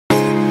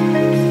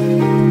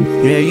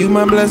Yeah, you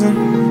my blessing.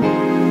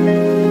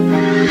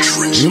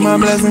 You my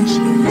blessing.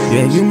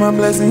 Yeah, you my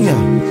blessing, yeah.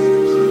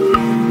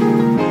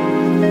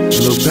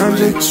 Lil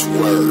Ganja.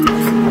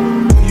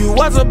 You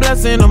was a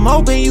blessing, I'm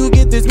hoping you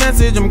get this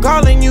message. I'm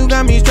calling you,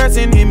 got me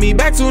stressing. Hit me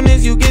back soon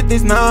as you get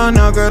this. Nah,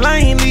 girl, I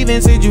ain't leaving.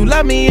 Said you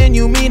love me and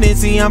you mean it.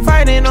 See, I'm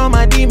fighting all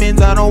my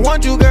demons. I don't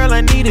want you, girl,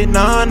 I need it.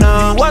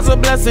 Nah. You was a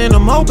blessing,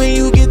 I'm hoping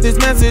you get this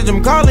message.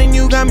 I'm calling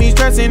you, got me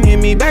stressing. Hit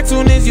me back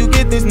soon as you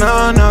get this.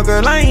 Nah,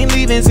 girl, I ain't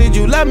leaving. Said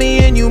you love me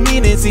and you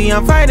mean it. See,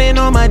 I'm fighting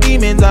all my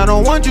demons. I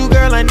don't want you,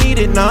 girl, I need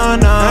it. Nah.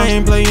 I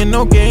ain't playing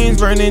no games,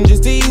 burning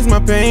just to ease my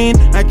pain.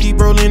 I keep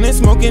rolling and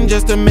smoking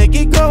just to make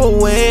it go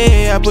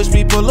away. I push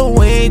people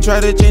away, try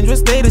to change but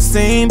stay the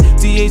same.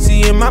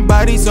 THC in my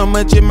body, so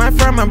much it might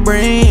fry my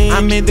brain.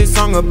 I made this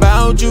song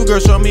about you, girl,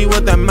 show me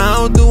what that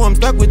mouth do. I'm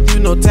stuck with you,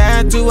 no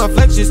tattoo, I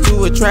flex just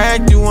to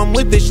attract you. I'm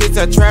with the shits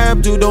I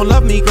trap to. Don't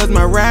love me cause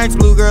my rack's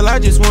blue, girl, I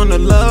just wanna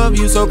love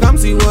you. So come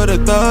see what a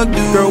thug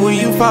do. Girl, when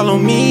you follow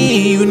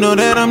me, you know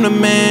that I'm the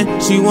man.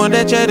 She want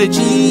that cheddar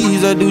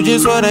cheese, I do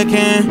just what I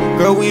can.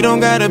 Girl, we don't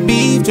gotta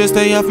beef, just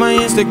stay off my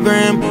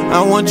Instagram.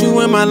 I want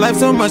you in my life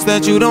so much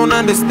that you don't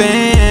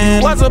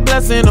understand. What's a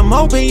blessing, I'm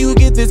hoping you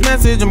get this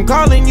message. I'm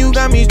calling you,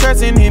 got me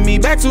stressing. Hit me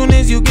back soon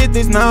as you get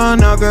this. Nah,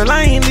 girl,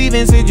 I ain't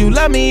leaving. Said you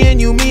love me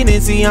and you mean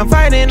it. See, I'm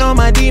fighting all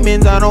my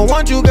demons. I don't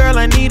want you, girl,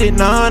 I need it.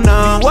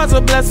 Nah. What's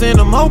a blessing,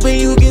 I'm hoping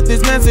you get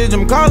this message.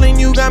 I'm calling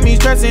you, got me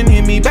stressing.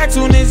 Hit me back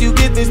soon as you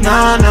get this.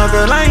 Nah,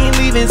 girl, I ain't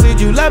leaving. Said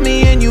you love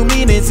me and you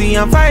mean it. See,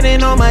 I'm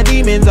fighting all my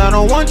demons. I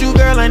don't want you,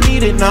 girl, I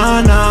need it.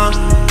 Nah.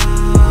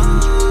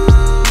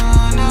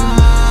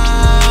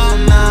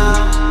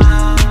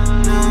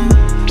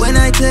 When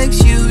I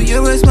text you,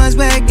 your response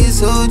back is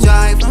so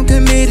dry. I'm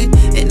committed,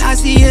 and I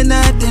see you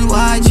nothing,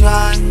 why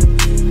try?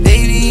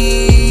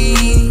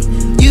 Baby,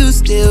 you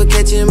still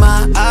catching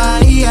my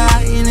eye,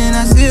 and then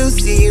I still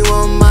see you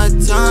on my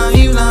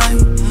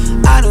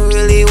timeline. I don't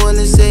really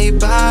wanna say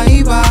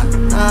bye-bye.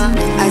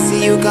 I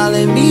see you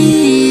calling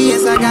me,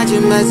 yes, I got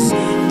your message.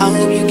 I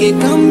hope you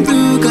can come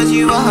through, cause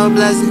you are a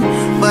blessing.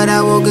 But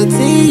I won't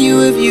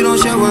continue if you don't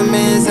show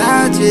romance.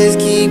 I'll just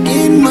keep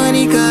getting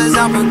money, cause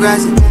I'm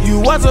progressing.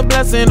 You was a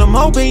blessing, I'm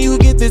hoping you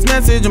get this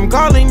message. I'm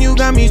calling you,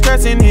 got me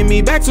stressing. Hit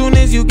me back soon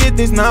as you get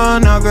this. Nah,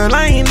 girl,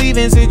 I ain't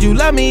leaving. Said you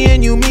love me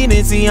and you mean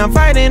it. See, I'm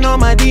fighting all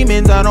my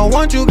demons. I don't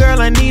want you,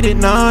 girl, I need it.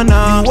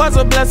 Nah. You was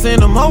a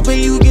blessing, I'm hoping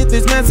you get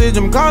this message.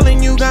 I'm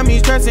calling you, got me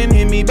stressing.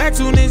 Hit me back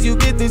soon as you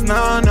get this.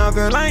 Nah,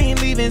 girl, I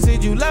ain't leaving.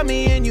 Said you love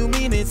me and you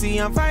mean it. See,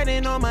 I'm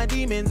fighting all my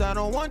demons. I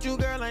don't want you,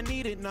 girl, I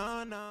need it.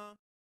 Nah.